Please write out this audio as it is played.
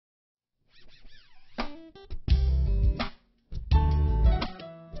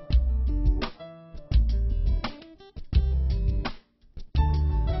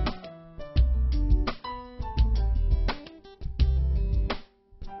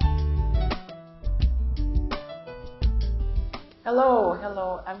Hello,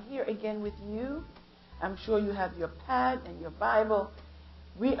 hello. I'm here again with you. I'm sure you have your pad and your Bible.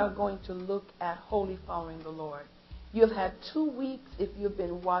 We are going to look at wholly following the Lord. You've had 2 weeks if you've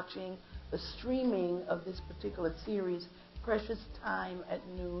been watching the streaming of this particular series, Precious Time at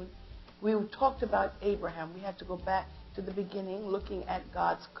Noon. We talked about Abraham. We had to go back to the beginning, looking at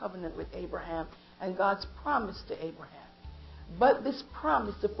God's covenant with Abraham and God's promise to Abraham. But this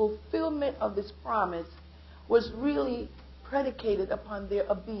promise, the fulfillment of this promise, was really predicated upon their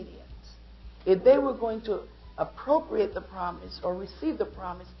obedience. If they were going to appropriate the promise or receive the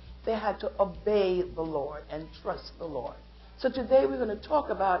promise, they had to obey the Lord and trust the Lord. So today we're going to talk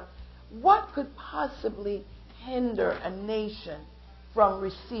about what could possibly hinder a nation from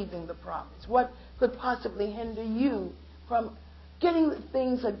receiving the promise. What could possibly hinder you from getting the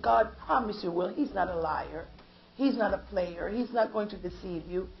things that God promised you? Well, He's not a liar. He's not a player. He's not going to deceive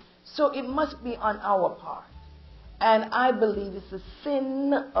you. So it must be on our part. And I believe it's the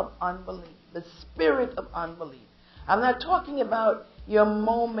sin of unbelief, the spirit of unbelief. I'm not talking about your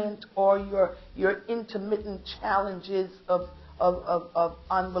moment or your intermittent challenges of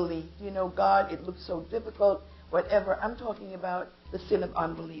unbelief. You know, God, it looks so difficult, whatever. I'm talking about the sin of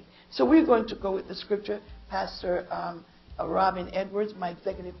unbelief. So we're going to go with the scripture. Pastor Robin Edwards, my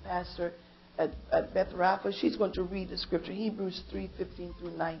executive pastor at Beth Rapha, she's going to read the scripture, Hebrews 3:15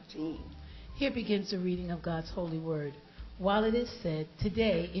 through 19. Here begins the reading of God's holy word. While it is said,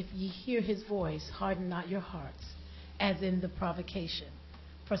 today, if ye hear his voice, harden not your hearts, as in the provocation.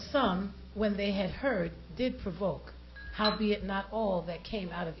 For some, when they had heard, did provoke, howbeit not all that came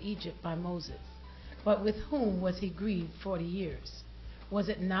out of Egypt by Moses. But with whom was he grieved 40 years? Was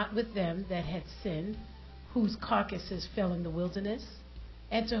it not with them that had sinned, whose carcasses fell in the wilderness?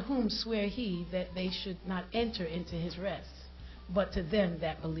 And to whom sware he that they should not enter into his rest, but to them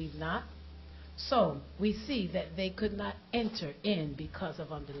that believe not? So we see that they could not enter in because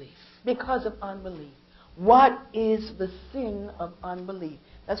of unbelief. Because of unbelief. What is the sin of unbelief?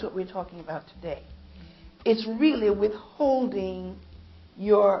 That's what we're talking about today. It's really withholding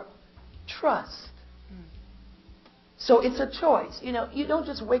your trust. So it's a choice. You know, you don't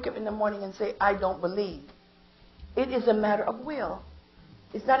just wake up in the morning and say, I don't believe. It is a matter of will.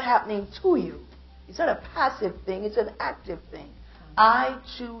 It's not happening to you. It's not a passive thing. It's an active thing. I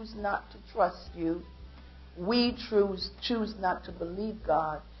choose not to trust you. We choose not to believe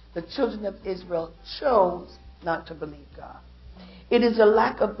God. The children of Israel chose not to believe God. It is a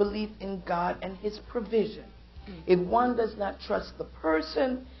lack of belief in God and His provision. If one does not trust the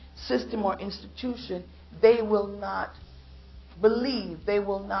person, system, or institution, they will not believe. They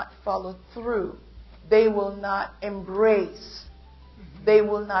will not follow through. They will not embrace. They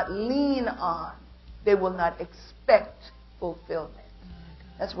will not lean on. They will not expect fulfillment.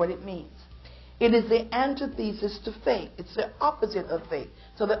 That's what it means. It is the antithesis to faith. It's the opposite of faith.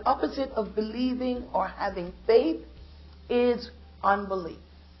 So the opposite of believing or having faith is unbelief,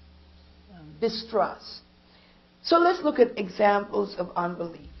 distrust. So let's look at examples of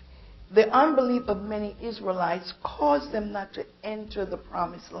unbelief. The unbelief of many Israelites caused them not to enter the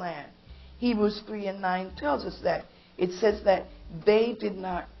promised land. Hebrews 3:9 tells us that. It says that they did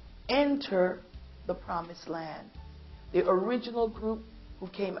not enter the promised land. The original group who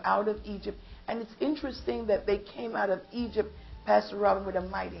came out of Egypt. And it's interesting that they came out of Egypt, Pastor Robin, with a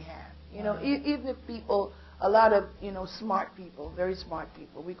mighty hand. You know, even if people, a lot of, smart people, very smart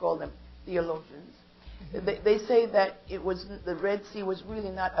people, we call them theologians, they say that the Red Sea was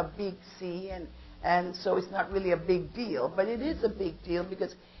really not a big sea, and so it's not really a big deal. But it is a big deal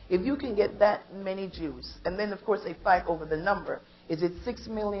because if you can get that many Jews, and then of course they fight over the number. Is it 6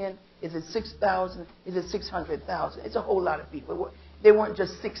 million? Is it 6,000? Is it 600,000? It's a whole lot of people. They weren't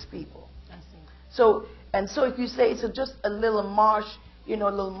just 6 people. I see. So if you say it's just a little marsh, a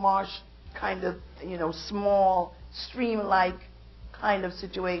little marsh kind of, small stream-like kind of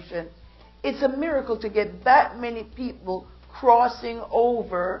situation, it's a miracle to get that many people crossing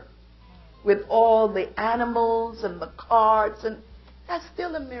over with all the animals and the carts, and that's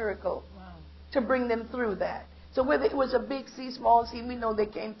still a miracle. Wow. To bring them through that. So whether it was a big sea, small sea, we know they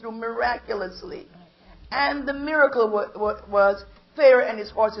came through miraculously. And the miracle was Pharaoh and his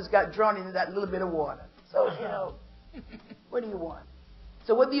horses got drawn into that little bit of water. So, what do you want?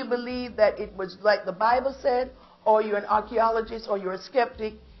 So whether you believe that it was like the Bible said, or you're an archaeologist, or you're a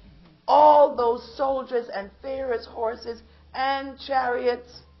skeptic, all those soldiers and Pharaoh's horses and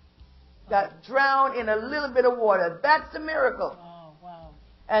chariots got drowned in a little bit of water. That's the miracle. Wow, wow.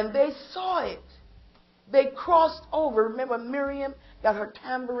 And they saw it. They crossed over. Remember, Miriam got her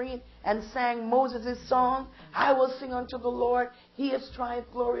tambourine and sang Moses' song. I will sing unto the Lord. He has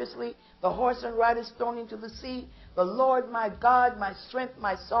triumphed gloriously. The horse and rider is thrown into the sea. The Lord, my God, my strength,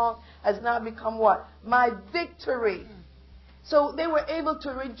 my song, has now become what? My victory. So they were able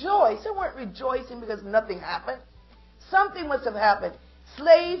to rejoice. They weren't rejoicing because nothing happened. Something must have happened.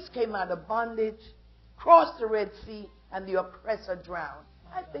 Slaves came out of bondage, crossed the Red Sea, and the oppressor drowned.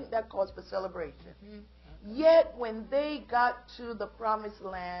 I think that calls for celebration. Yet when they got to the promised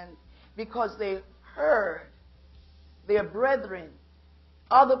land, because they heard their brethren,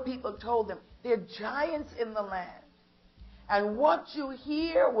 other people told them, there are giants in the land. And what you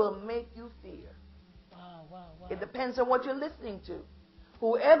hear will make you fear. Wow, wow, wow. It depends on what you're listening to.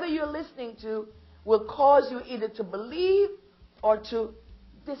 Whoever you're listening to will cause you either to believe or to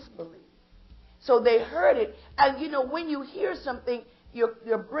disbelieve. So they heard it. And you know, when you hear something,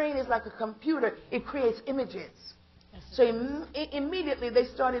 your brain is like a computer. It creates images. So immediately they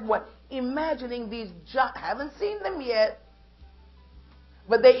started what? Imagining these giants. Haven't seen them yet,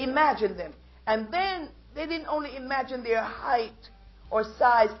 but they imagined them. And then they didn't only imagine their height or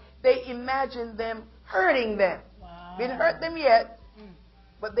size, they imagined them hurting them. Wow. Didn't hurt them yet,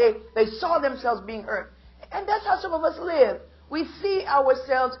 but they saw themselves being hurt. And that's how some of us live. We see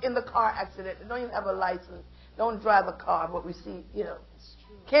ourselves in the car accident. We don't even have a license. Don't drive a car, but we see, you know.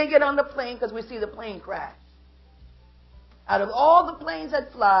 Can't get on the plane because we see the plane crash. Out of all the planes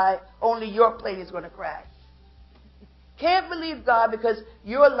that fly, only your plane is going to crash. Can't believe God because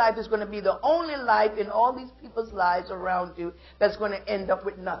your life is going to be the only life in all these people's lives around you that's going to end up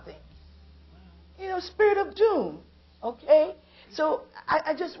with nothing. You know, spirit of doom. Okay? So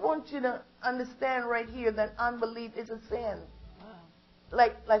I just want you to understand right here that unbelief is a sin.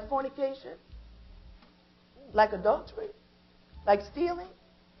 Like fornication, like adultery, like stealing.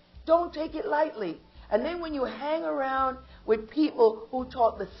 Don't take it lightly. And then when you hang around with people who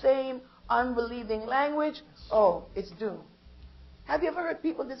talk the same unbelieving language, oh, it's doom. Have you ever heard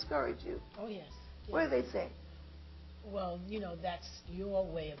people discourage you? Oh, yes. What do they say? Well, you know, that's your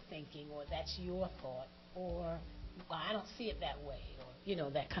way of thinking, or that's your thought, or well, I don't see it that way, or, you know,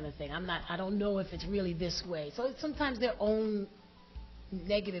 that kind of thing. I don't know if it's really this way. So it's sometimes their own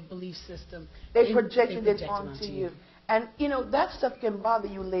negative belief system. They projected it onto you. And, you know, that stuff can bother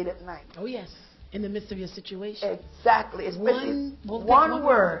you late at night. Oh, yes. In the midst of your situation. Exactly. Especially one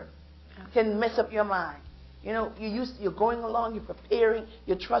word can mess up your mind. You know, you're going along, you're preparing,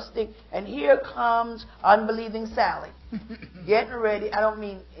 you're trusting, and here comes unbelieving Sally. Getting ready. I don't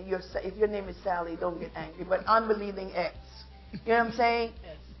mean, if your name is Sally, don't get angry, but unbelieving X. You know what I'm saying?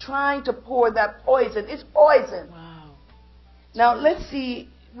 Yes. Trying to pour that poison. It's poison. Wow. Now, let's see.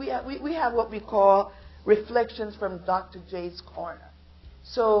 We have what we call reflections from Dr. J's Corner.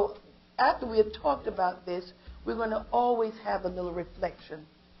 So after we have talked about this, we're going to always have a little reflection,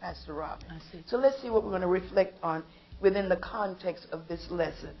 Pastor Robin. I see. So let's see what we're going to reflect on within the context of this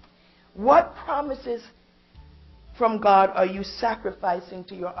lesson. What promises from God are you sacrificing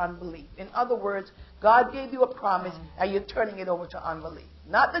to your unbelief? In other words, God gave you a promise and you're turning it over to unbelief.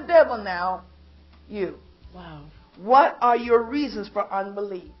 Not the devil now, you. Wow. What are your reasons for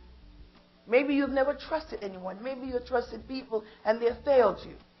unbelief? Maybe you've never trusted anyone. Maybe you've trusted people and they've failed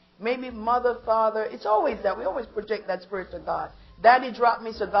you. Maybe mother, father. It's always that. We always project that spirit to God. Daddy dropped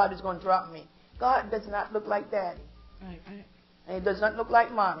me, so God is going to drop me. God does not look like daddy. Right. And he does not look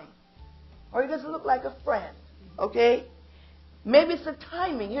like mommy. Or he doesn't look like a friend. Okay? Maybe it's the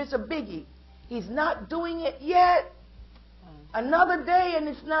timing. Here's a biggie. He's not doing it yet. Another day and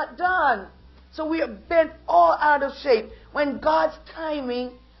it's not done. So we are bent all out of shape. When God's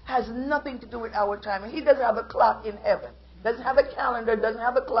timing has nothing to do with our timing. He doesn't have a clock in heaven. Doesn't have a calendar. Doesn't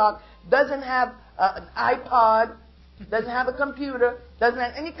have a clock. Doesn't have an iPod. Doesn't have a computer. Doesn't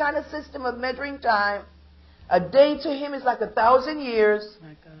have any kind of system of measuring time. A day to him is like 1,000 years.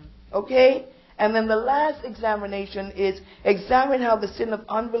 My God. Okay? And then the last examination is examine how the sin of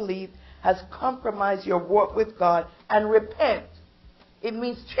unbelief has compromised your walk with God and repent. It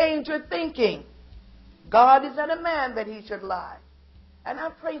means change your thinking. God is not a man that he should lie. And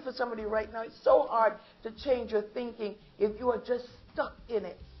I'm praying for somebody right now. It's so hard to change your thinking if you are just stuck in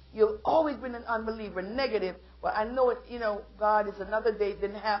it. You've always been an unbeliever, negative. Well, I know it, you know, God is another day. It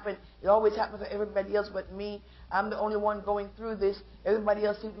didn't happen. It always happens for everybody else but me. I'm the only one going through this. Everybody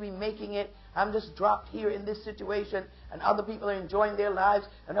else seems to be making it. I'm just dropped here in this situation, and other people are enjoying their lives.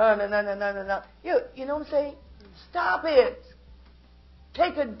 And no. You know what I'm saying? Stop it.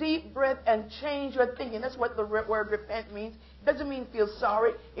 Take a deep breath and change your thinking. That's what the word repent means. Doesn't mean feel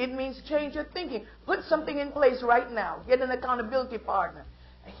sorry. It means change your thinking. Put something in place right now. Get an accountability partner.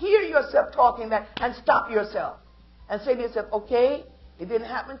 Hear yourself talking that and stop yourself. And say to yourself, okay, it didn't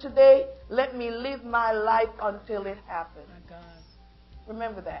happen today. Let me live my life until it happens. My God.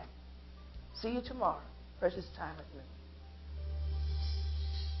 Remember that. See you tomorrow. Precious time at you.